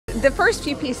The first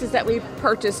few pieces that we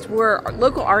purchased were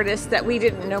local artists that we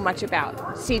didn't know much about.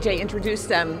 CJ introduced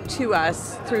them to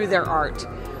us through their art.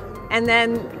 And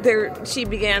then she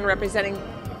began representing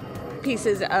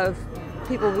pieces of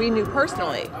people we knew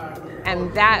personally.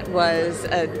 And that was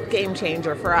a game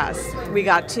changer for us. We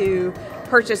got to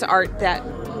purchase art that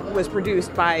was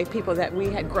produced by people that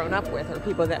we had grown up with or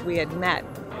people that we had met.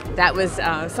 That was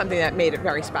something that made it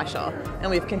very special. And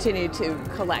we've continued to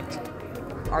collect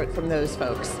art from those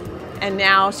folks. And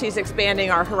now she's expanding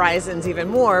our horizons even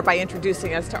more by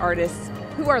introducing us to artists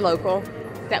who are local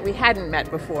that we hadn't met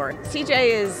before. CJ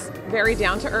is very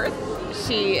down to earth.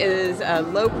 She is a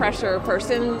low pressure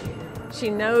person.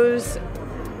 She knows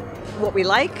what we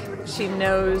like. She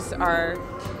knows our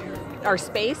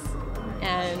space,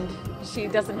 and she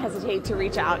doesn't hesitate to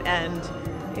reach out and,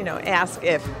 ask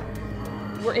if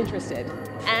we're interested.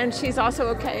 And she's also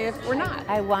okay if we're not.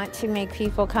 I want to make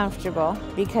people comfortable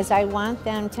because I want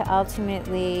them to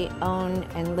ultimately own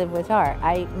and live with art.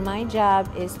 My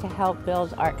job is to help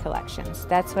build art collections.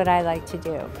 That's what I like to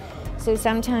do. So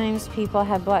sometimes people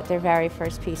have bought their very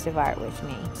first piece of art with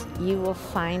me. You will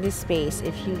find a space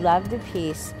if you love the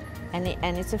piece and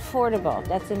it's affordable.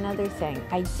 That's another thing.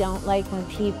 I don't like when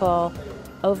people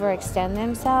overextend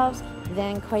themselves.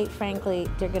 Then quite frankly,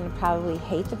 they're going to probably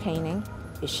hate the painting,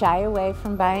 shy away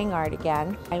from buying art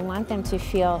again. I want them to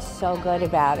feel so good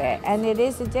about it. And it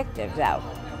is addictive though.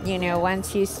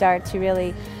 Once you start to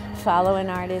really follow an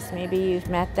artist, maybe you've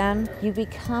met them, you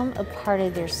become a part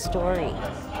of their story.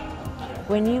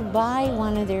 When you buy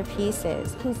one of their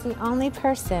pieces, he's the only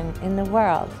person in the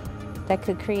world that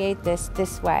could create this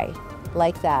way,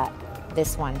 like that,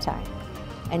 this one time.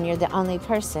 And you're the only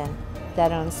person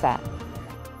that owns that.